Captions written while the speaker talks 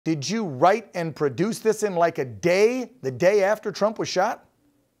Did you write and produce this in like a day, the day after Trump was shot?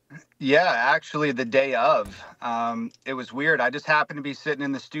 Yeah, actually the day of. It was weird. I just happened to be sitting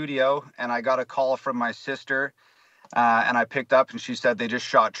in the studio and I got a call from my sister, and I picked up and she said they just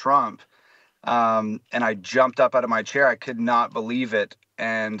shot Trump. And I jumped up out of my chair. I could not believe it.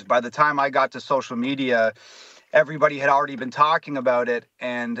 And by the time I got to social media, everybody had already been talking about it.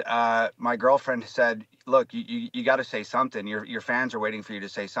 And my girlfriend said, look, you got to say something. Your fans are waiting for you to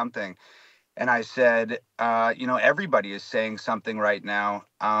say something. And I said, everybody is saying something right now.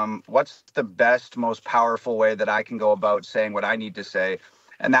 What's the best, most powerful way that I can go about saying what I need to say?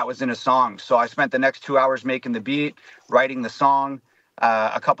 And that was in a song. So I spent the next 2 hours making the beat, writing the song.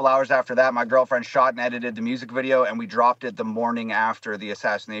 A couple hours after that, my girlfriend shot and edited the music video, and we dropped it the morning after the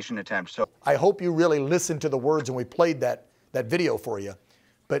assassination attempt. So I hope you really listened to the words, and we played that video for you.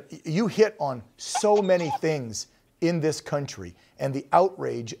 But you hit on so many things in this country and the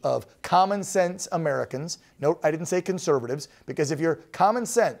outrage of common sense Americans. Note, I didn't say conservatives, because if you're common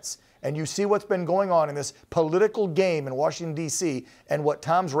sense and you see what's been going on in this political game in Washington, D.C., and what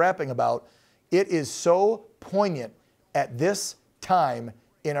Tom's rapping about, it is so poignant at this time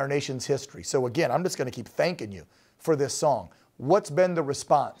in our nation's history. So again, I'm just going to keep thanking you for this song. What's been the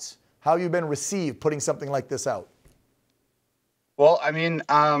response? How have you been received putting something like this out? Well, I mean,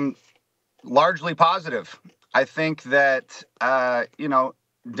 largely positive. I think that,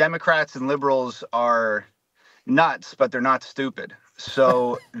 Democrats and liberals are nuts, but they're not stupid.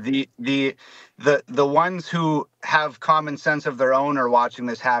 So the ones who have common sense of their own are watching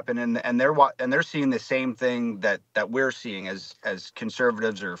this happen, and they're seeing the same thing that we're seeing as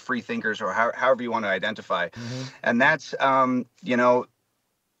conservatives or free thinkers, or however you want to identify. Mm-hmm. And that's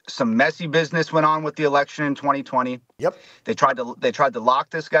some messy business went on with the election in 2020. Yep. They tried to lock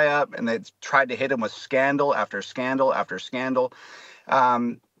this guy up, and they tried to hit him with scandal after scandal after scandal.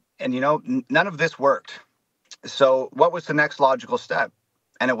 And none of this worked. So what was the next logical step?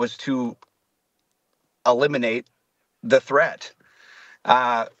 And it was to eliminate the threat,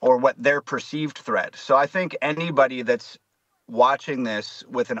 or what their perceived threat. So I think anybody that's watching this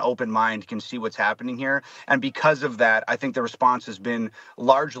with an open mind can see what's happening here. And because of that, I think the response has been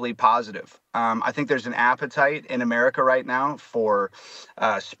largely positive. I think there's an appetite in America right now for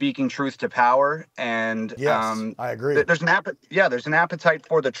speaking truth to power. And yes, I agree. There's an appetite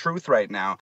for the truth right now.